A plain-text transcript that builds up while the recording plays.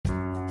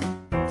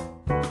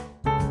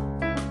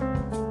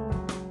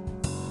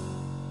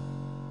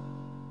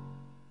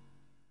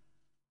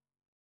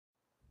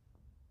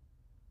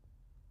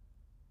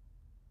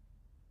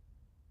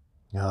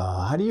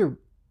How do you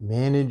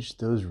manage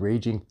those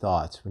raging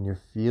thoughts when you're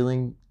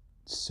feeling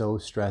so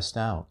stressed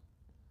out?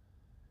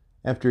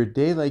 After a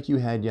day like you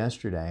had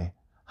yesterday,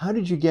 how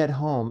did you get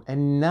home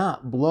and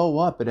not blow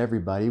up at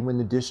everybody when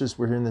the dishes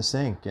were in the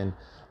sink and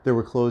there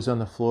were clothes on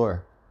the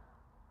floor?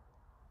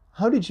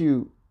 How did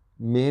you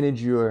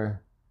manage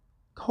your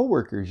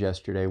coworkers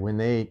yesterday when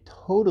they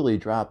totally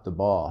dropped the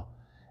ball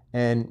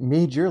and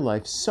made your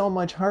life so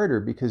much harder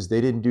because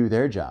they didn't do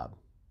their job?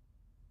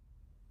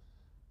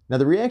 Now,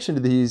 the reaction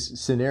to these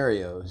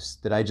scenarios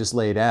that I just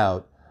laid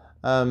out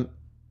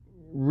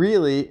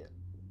really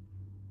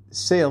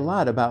say a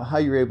lot about how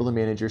you're able to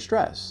manage your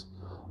stress.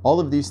 All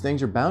of these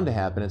things are bound to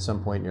happen at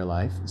some point in your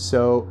life.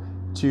 So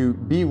to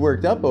be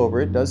worked up over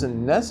it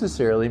doesn't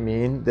necessarily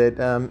mean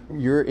that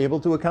you're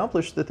able to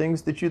accomplish the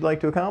things that you'd like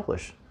to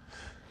accomplish.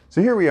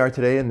 So here we are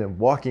today in the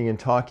walking and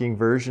talking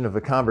version of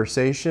a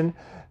conversation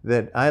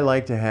that I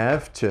like to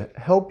have to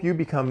help you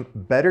become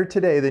better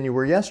today than you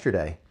were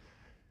yesterday.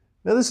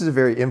 Now, this is a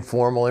very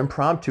informal,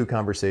 impromptu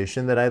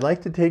conversation that I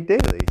like to take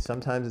daily.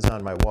 Sometimes it's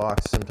on my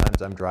walks,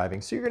 sometimes I'm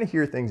driving, so you're going to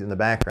hear things in the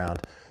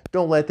background.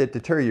 Don't let that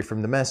deter you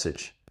from the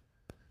message.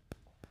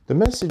 The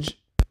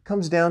message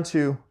comes down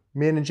to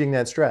managing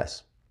that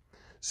stress.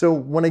 So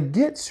when I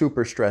get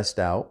super stressed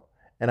out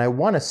and I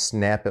want to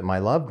snap at my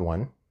loved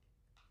one,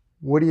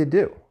 what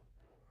do?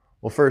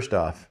 Well, first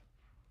off,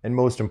 and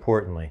most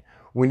importantly,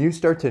 when you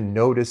start to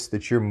notice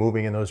that you're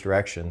moving in those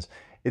directions,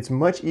 it's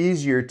much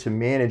easier to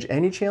manage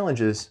any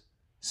challenges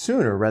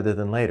sooner rather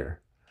than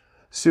later.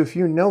 So if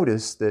you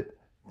notice that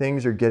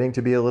things are getting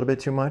to be a little bit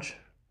too much,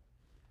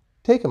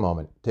 take a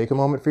moment. Take a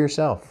moment for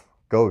yourself.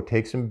 Go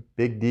take some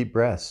big deep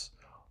breaths.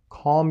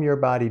 Calm your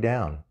body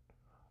down.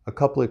 A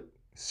couple of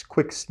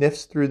quick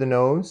sniffs through the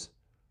nose.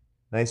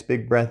 Nice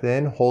big breath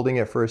in, holding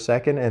it for a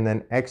second, and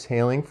then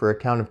exhaling for a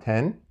count of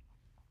 10.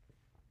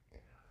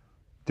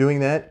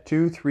 Doing that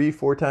 2, 3,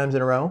 4 times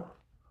in a row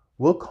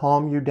will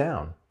calm you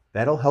down.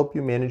 That'll help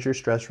you manage your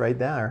stress right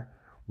there,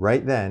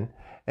 right then,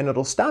 and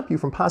it'll stop you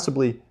from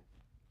possibly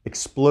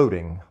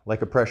exploding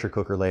like a pressure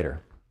cooker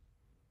later.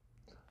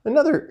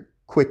 Another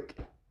quick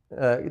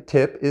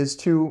tip is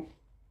to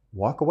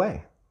walk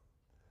away.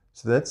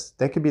 So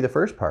that could be the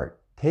first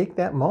part. Take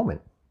that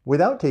moment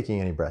without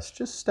taking any breaths.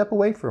 Just step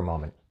away for a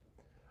moment.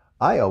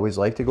 I always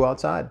like to go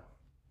outside.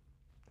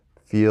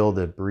 Feel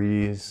the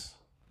breeze,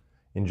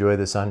 enjoy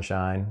the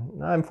sunshine.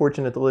 I'm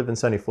fortunate to live in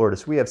sunny Florida,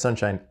 so we have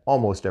sunshine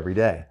almost every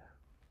day.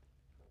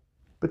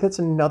 But that's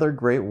another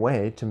great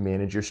way to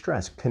manage your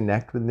stress.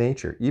 Connect with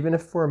nature, even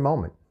if for a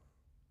moment.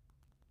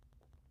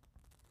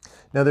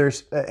 Now,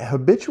 there's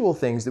habitual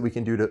things that we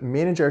can do to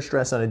manage our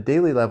stress on a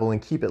daily level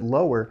and keep it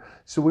lower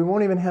so we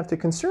won't even have to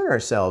concern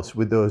ourselves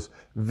with those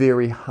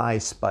very high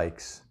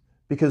spikes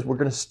because we're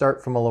going to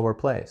start from a lower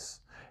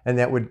place. And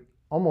that would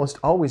almost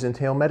always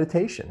entail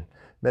meditation.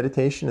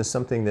 Meditation is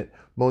something that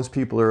most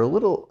people are a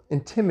little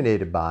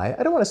intimidated by.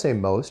 I don't want to say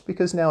most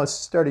because now it's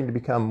starting to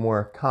become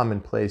more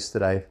commonplace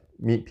that I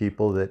meet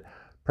people that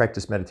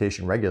practice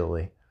meditation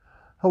regularly.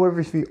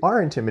 However, if you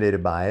are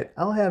intimidated by it,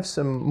 I'll have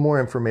some more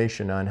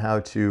information on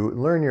how to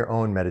learn your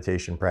own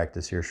meditation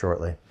practice here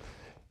shortly.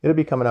 It'll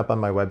be coming up on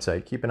my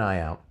website. Keep an eye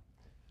out.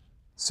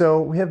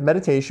 So we have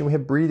meditation, we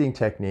have breathing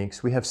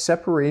techniques, we have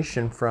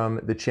separation from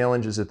the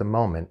challenges at the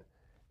moment.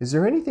 Is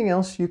there anything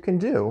else you can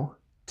do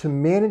to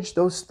manage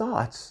those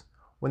thoughts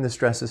when the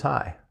stress is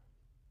high?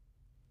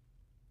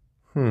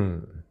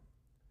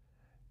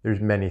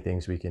 There's many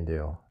things we can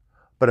do.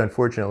 But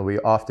unfortunately, we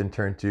often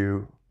turn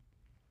to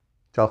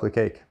chocolate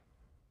cake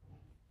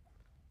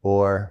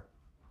or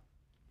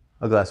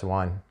a glass of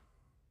wine.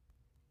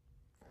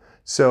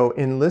 So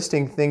in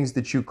listing things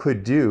that you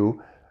could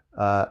do,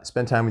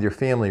 spend time with your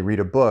family, read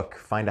a book,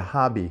 find a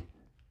hobby,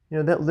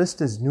 that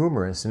list is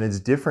numerous and it's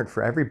different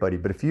for everybody.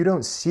 But if you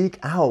don't seek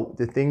out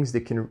the things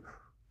that can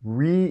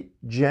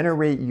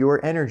regenerate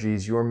your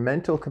energies, your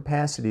mental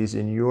capacities,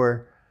 and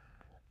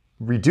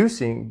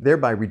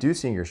thereby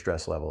reducing your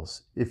stress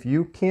levels. If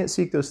you can't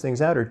seek those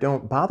things out or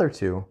don't bother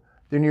to,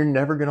 then you're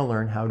never going to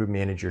learn how to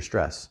manage your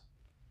stress.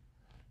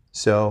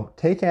 So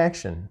take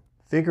action.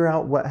 Figure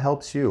out what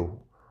helps you.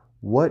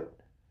 What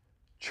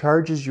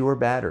charges your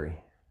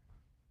battery.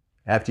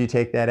 After you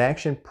take that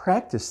action,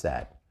 practice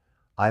that.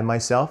 I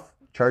myself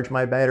charge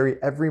my battery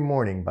every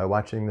morning by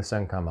watching the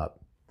sun come up.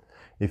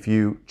 If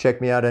you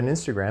check me out on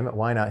Instagram at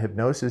Why Not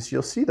Hypnosis,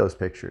 you'll see those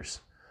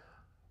pictures.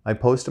 I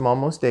post them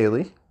almost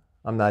daily.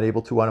 I'm not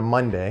able to on a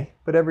Monday,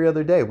 but every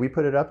other day we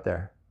put it up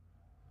there.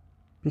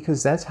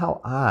 Because that's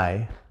how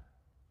I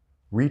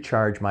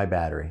recharge my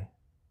battery.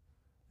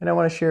 And I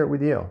want to share it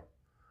with you.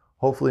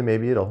 Hopefully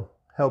maybe it'll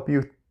help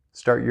you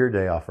start your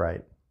day off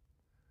right.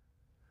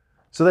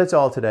 So that's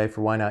all today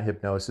for Why Not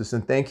Hypnosis.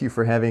 And thank you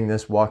for having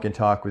this walk and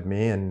talk with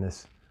me and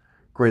this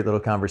great little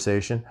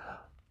conversation.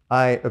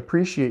 I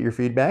appreciate your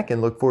feedback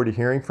and look forward to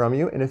hearing from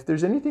you. And if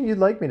there's anything you'd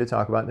like me to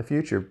talk about in the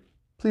future,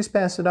 please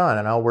pass it on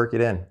and I'll work it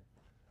in.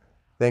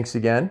 Thanks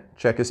again.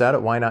 Check us out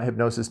at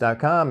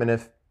whynothypnosis.com. And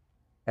if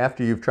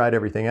after you've tried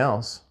everything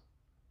else,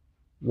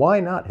 why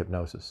not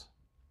hypnosis?